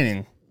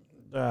entertaining.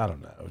 I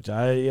don't know.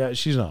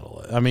 She's not a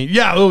legend. I mean,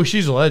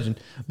 she's a legend.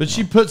 But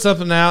she put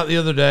something out the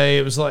other day.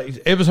 It was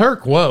her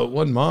quote,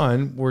 wasn't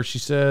mine, where she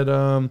said,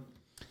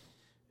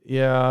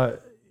 she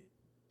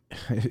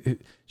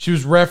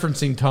was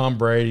referencing Tom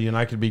Brady, and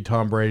I could be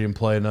Tom Brady and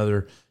play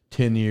another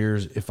 10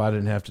 years if I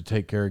didn't have to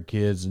take care of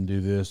kids and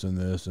do this and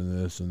this and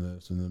this and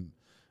this and then,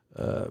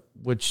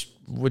 which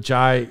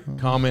I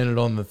commented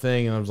on the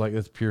thing, and I was like,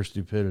 that's pure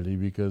stupidity,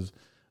 because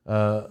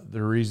the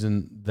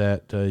reason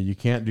that you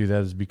can't do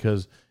that is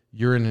because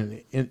you're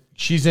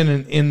she's in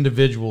an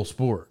individual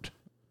sport.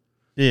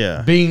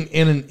 Yeah. Being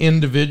in an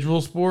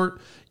individual sport,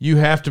 you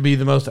have to be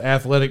the most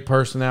athletic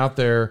person out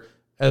there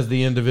as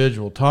the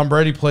individual. Tom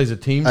Brady plays a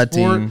team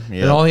sport,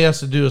 and all he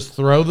has to do is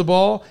throw the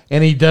ball,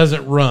 and he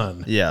doesn't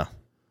run. Yeah.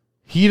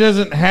 He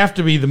doesn't have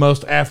to be the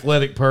most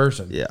athletic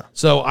person. Yeah.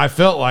 So I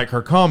felt like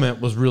her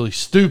comment was really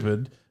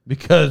stupid,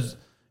 because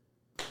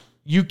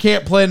you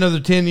can't play another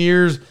 10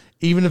 years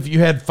even if you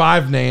had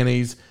 5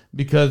 nannies,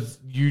 because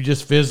you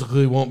just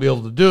physically won't be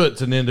able to do it.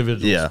 It's an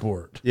individual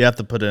sport. You have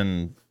to put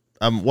in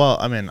well,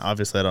 I mean,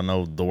 obviously I don't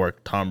know the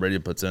work Tom Brady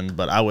puts in,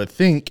 but I would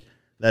think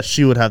that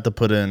she would have to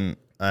put in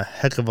a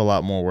heck of a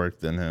lot more work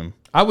than him.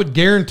 I would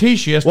guarantee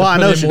she has to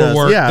put in more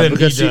work than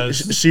he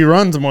does. She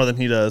runs more than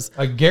he does.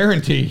 I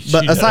guarantee.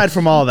 But aside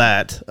from all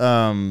that,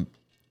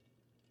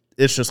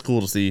 it's just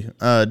cool to see.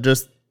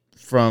 Just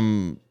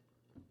from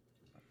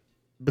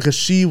because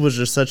she was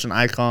just such an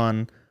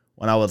icon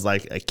when I was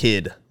like a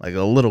kid, like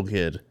a little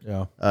kid.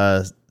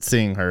 Yeah.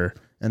 Seeing her,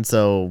 and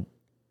so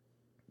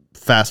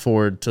fast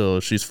forward till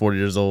she's 40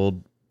 years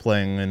old,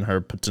 playing in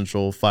her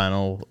potential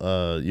final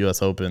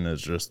U.S. Open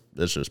it's just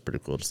pretty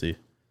cool to see.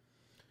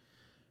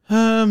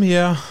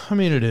 Yeah, I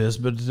mean it is,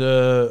 but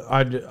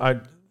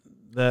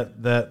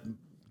that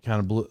kind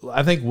of blew.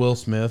 I think Will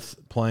Smith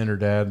playing her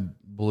dad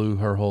blew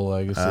her whole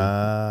legacy.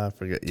 I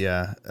forget.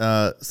 Yeah.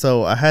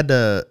 So I had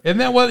to. Isn't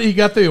that what he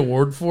got the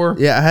award for?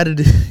 Yeah, I had to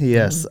do.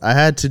 Yes, I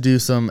had to do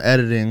some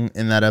editing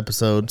in that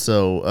episode,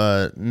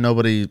 so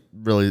nobody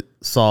really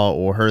saw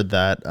or heard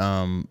that.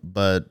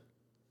 But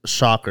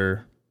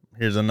shocker.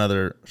 Here's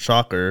another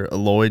shocker.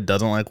 Lloyd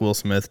doesn't like Will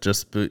Smith,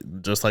 just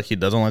like he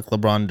doesn't like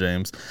LeBron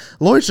James.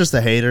 Lloyd's just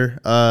a hater.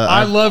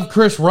 I love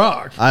Chris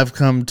Rock. I've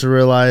come to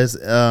realize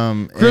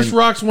Chris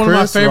Rock's one of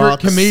my favorite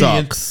comedians.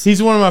 Sucks.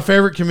 He's one of my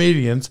favorite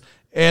comedians.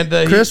 And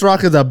Chris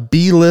Rock is a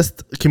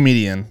B-list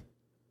comedian.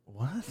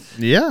 What?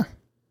 Yeah.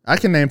 I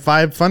can name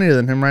 5 funnier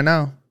than him right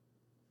now.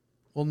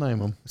 We'll name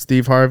them.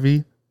 Steve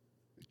Harvey,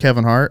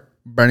 Kevin Hart,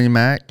 Bernie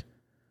Mac,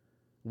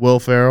 Will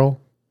Ferrell.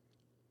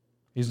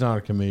 He's not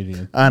a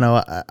comedian. I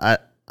know. I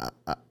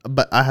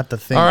but I have to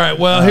think. All right.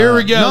 Well, here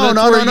we go.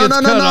 No.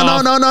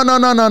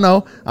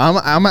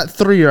 I'm at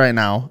 3 right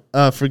now.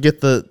 Forget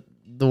the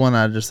one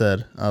I just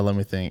said. Let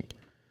me think.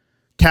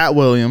 Cat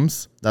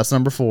Williams. That's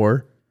number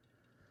 4.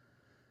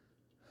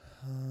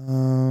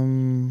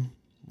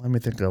 Let me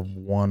think of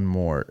one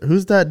more.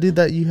 Who's that dude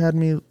that you had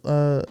me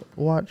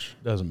watch?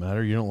 Doesn't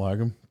matter. You don't like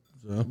him.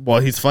 So. Well,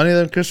 he's funnier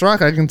than Chris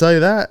Rock. I can tell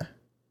you that.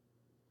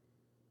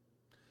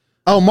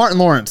 Oh, Martin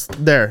Lawrence.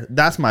 There.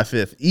 That's my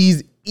 5th.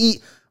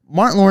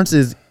 Martin Lawrence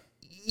is...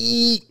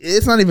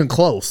 it's not even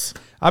close.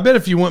 I bet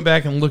if you went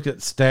back and looked at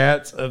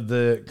stats of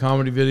the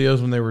comedy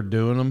videos when they were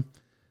doing them,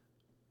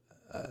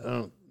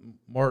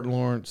 Martin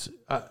Lawrence...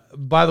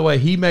 by the way,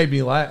 he made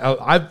me laugh.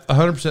 I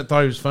 100%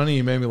 thought he was funny.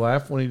 He made me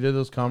laugh when he did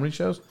those comedy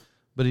shows,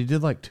 but he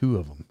did like 2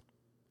 of them.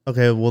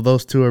 Okay, well,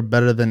 those 2 are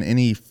better than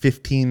any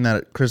 15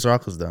 that Chris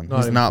Rock has done.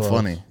 He's not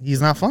funny.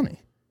 He's not funny.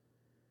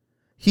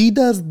 He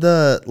does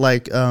the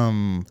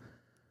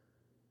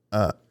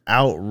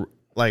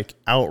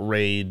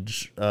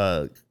outrage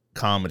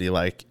comedy.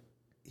 Like,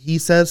 he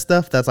says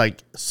stuff that's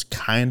like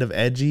kind of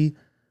edgy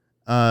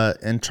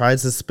and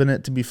tries to spin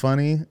it to be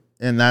funny.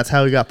 And that's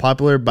how he got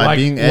popular, by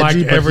being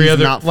edgy, but he's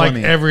not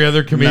funny. Like every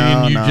other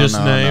comedian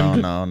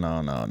named.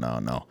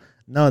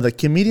 No, the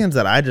comedians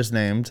that I just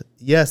named,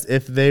 yes,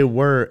 if they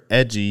were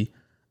edgy,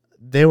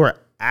 they were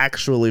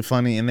actually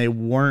funny, and they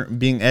weren't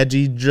being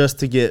edgy just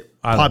to get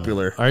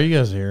popular. Are you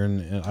guys hearing?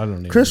 I don't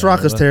even Chris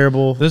Rock is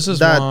terrible. This is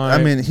that. why,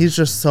 I mean, he's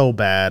just so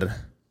bad.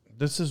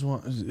 This is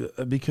why,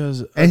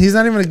 because and he's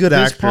not even a good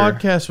actor. This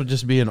podcast would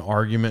just be an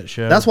argument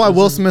show. That's why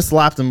Will Smith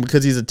slapped him,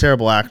 because he's a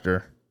terrible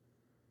actor.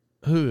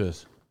 Who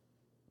is?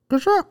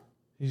 Chris Rock.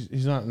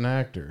 He's not an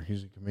actor.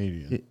 He's a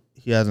comedian.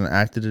 He hasn't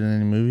acted in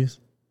any movies.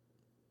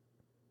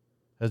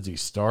 Has he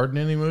starred in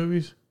any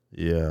movies?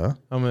 Yeah.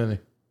 How many?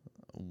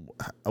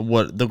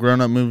 What, the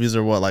grown-up movies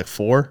are what, like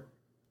 4?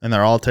 And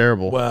they're all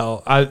terrible.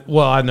 Well,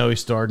 I know he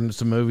starred in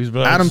some movies,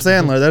 but Adam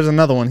Sandler, there's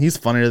another one. He's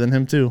funnier than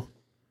him too.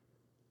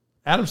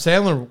 Adam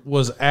Sandler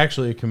was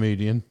actually a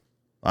comedian.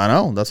 I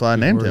know. That's why I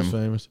named him.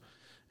 Famous.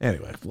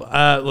 Anyway,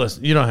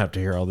 listen, you don't have to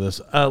hear all this.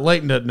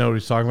 Leighton doesn't know what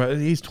he's talking about.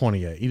 He's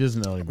 28. He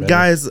doesn't know any better.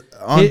 Guys,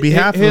 on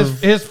behalf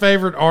of... His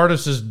favorite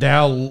artist is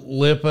Dow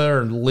Lipa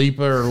or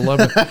Lipa or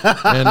Lipa.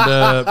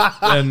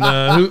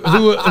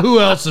 Who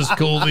else is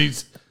cool?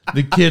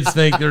 The kids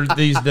think they're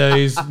these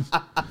days.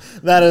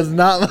 That is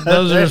not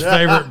those are his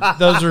favorite.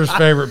 Those are his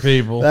favorite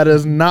people. That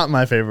is not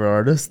my favorite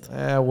artist.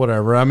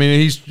 Whatever. I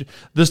mean,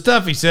 the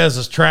stuff he says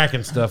is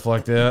tracking stuff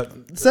like that.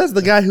 It says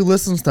the guy who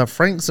listens to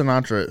Frank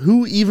Sinatra.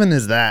 Who even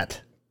is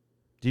that?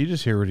 Do you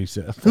just hear what he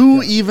said?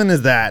 Who even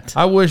is that?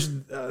 I wish.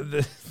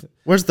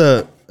 Where's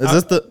the? Is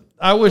this the?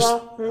 I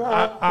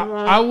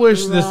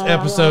wish this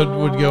episode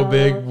would go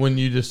big when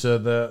you just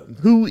said that.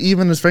 Who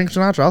even is Frank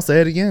Sinatra? I'll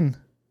say it again,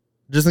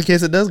 just in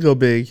case it does go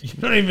big. You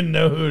don't even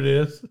know who it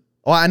is.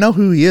 Well, I know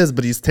who he is,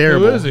 but he's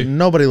terrible. Who is he?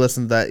 Nobody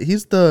listens to that.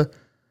 He's the...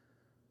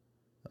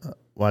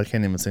 well, I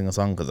can't even sing a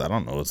song because I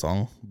don't know a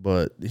song,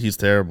 but he's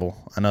terrible.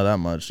 I know that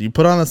much. You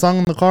put on a song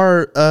in the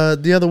car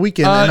the other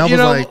weekend, and I was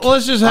like...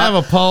 let's just have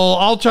a poll.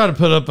 I'll try to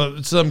put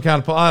up some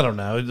kind of poll. I don't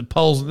know. The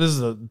polls. This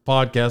is a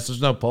podcast.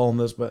 There's no poll in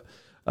this, but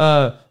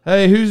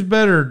hey, who's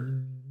better,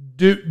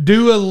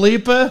 Dua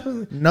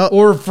Lipa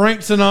or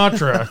Frank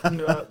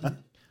Sinatra?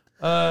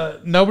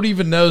 Nobody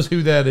even knows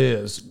who that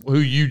is. Who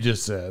you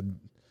just said.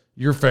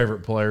 Your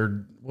favorite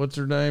player, what's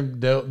her name?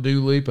 Dua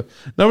Lipa.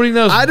 Nobody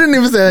knows. I didn't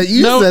even say that.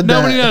 You said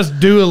that. Nobody knows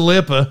Dua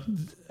Lipa,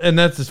 and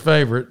that's his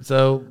favorite.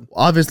 So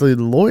obviously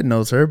Lloyd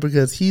knows her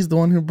because he's the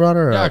one who brought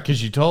her up. Yeah,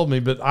 because you told me,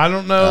 but I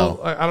don't know.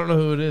 Oh. I don't know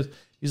who it is.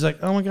 He's like,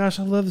 oh my gosh,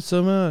 I love it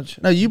so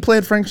much. No, you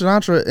played Frank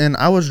Sinatra, and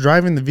I was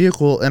driving the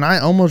vehicle, and I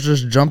almost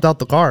just jumped out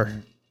the car.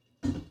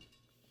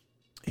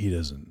 He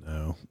doesn't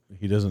know.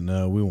 He doesn't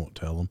know. We won't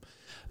tell him.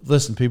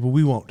 Listen, people,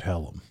 we won't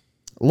tell him.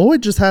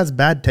 Lloyd just has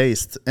bad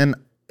taste, and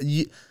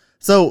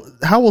so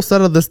how we'll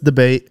settle this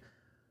debate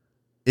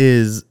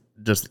is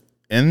just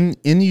in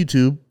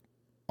YouTube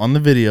on the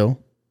video,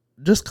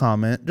 just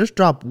comment, just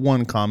drop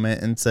one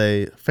comment and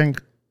say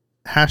Frank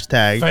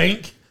hashtag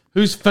Frank.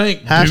 Who's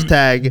Frank?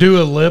 Hashtag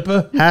Dua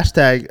Lipa.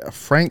 Hashtag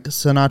Frank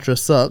Sinatra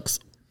sucks.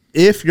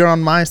 If you're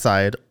on my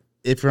side,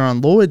 if you're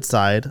on Lloyd's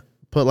side,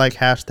 Put like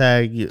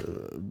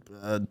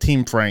hashtag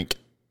Team Frank.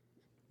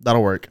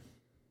 That'll work.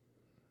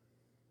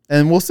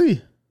 And we'll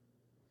see.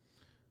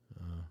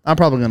 I'm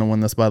probably going to win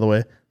this, by the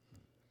way.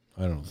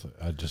 I don't think.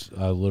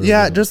 I literally.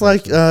 Yeah, just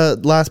like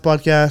last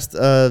podcast,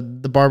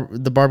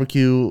 the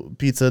barbecue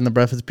pizza and the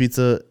breakfast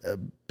pizza,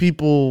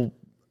 people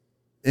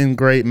in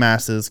great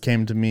masses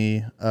came to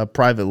me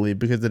privately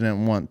because they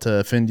didn't want to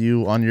offend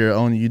you on your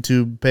own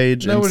YouTube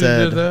page. Nobody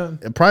and said,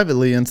 did that.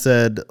 Privately and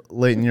said,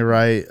 Leighton, you're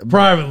right.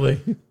 Privately.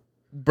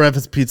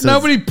 Breakfast pizza.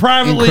 Nobody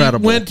privately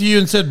incredible. went to you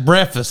and said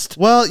breakfast.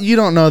 Well, you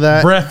don't know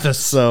that.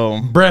 Breakfast. So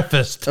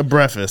Breakfast. a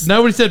breakfast.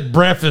 Nobody said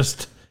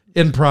breakfast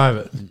in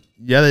private.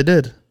 Yeah, they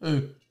did.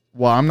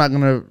 Well, I'm not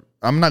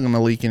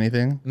gonna leak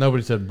anything.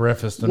 Nobody said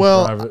breakfast in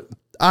Well, private.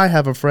 I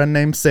have a friend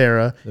named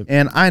Sarah,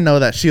 and I know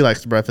that she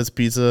likes breakfast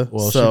pizza.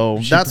 Well, so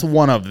she that's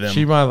one of them.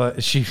 She might like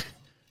she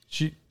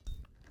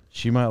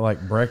might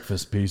like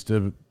breakfast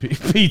pizza.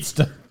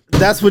 Pizza.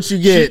 That's what you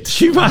get.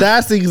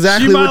 That's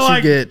exactly what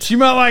you get. She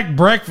might like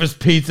breakfast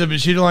pizza, but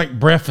she don't like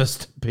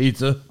breakfast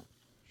pizza.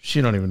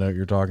 She don't even know what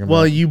you're talking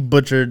Well, about. you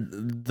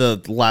butchered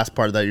the last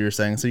part that you were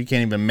saying, so you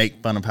can't even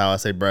make fun of how I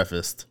say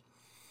breakfast.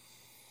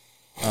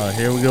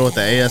 Here we go with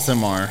the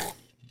ASMR.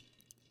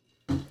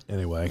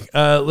 Anyway,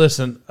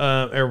 listen,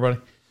 everybody.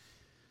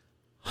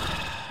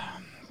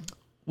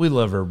 We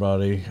love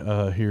everybody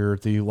here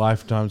at the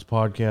Lifetimes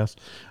podcast.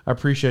 I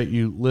appreciate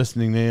you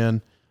listening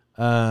in.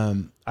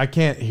 I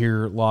can't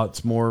hear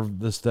lots more of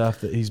the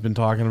stuff that he's been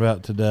talking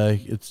about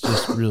today. It's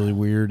just really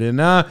weird. And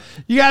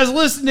you guys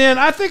listen in.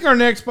 I think our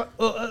next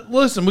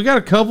listen, we got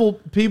a couple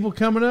people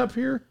coming up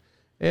here,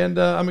 and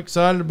I'm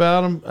excited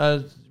about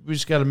them. We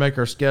just got to make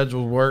our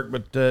schedule work,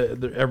 but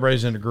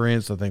everybody's in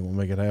agreement, so I think we'll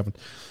make it happen.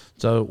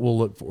 So we'll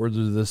look forward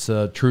to this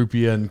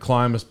Trupia and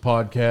Climbus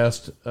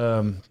podcast.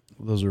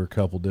 Those are a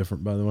couple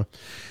different, by the way.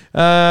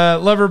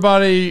 Love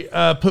everybody.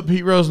 Put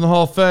Pete Rose in the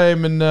Hall of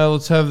Fame, and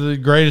let's have the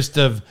greatest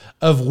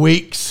of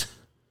weeks.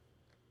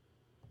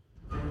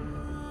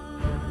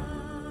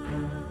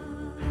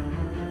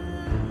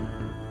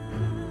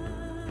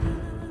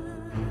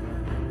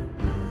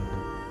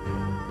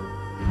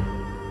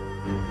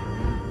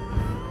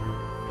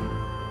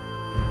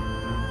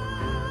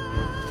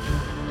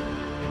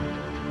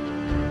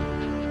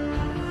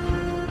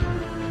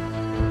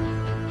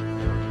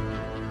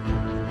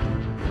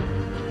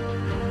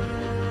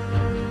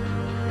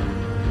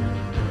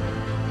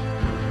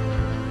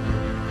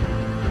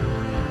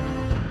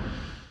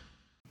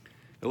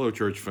 Hello,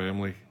 church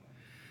family.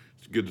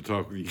 It's good to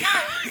talk with you.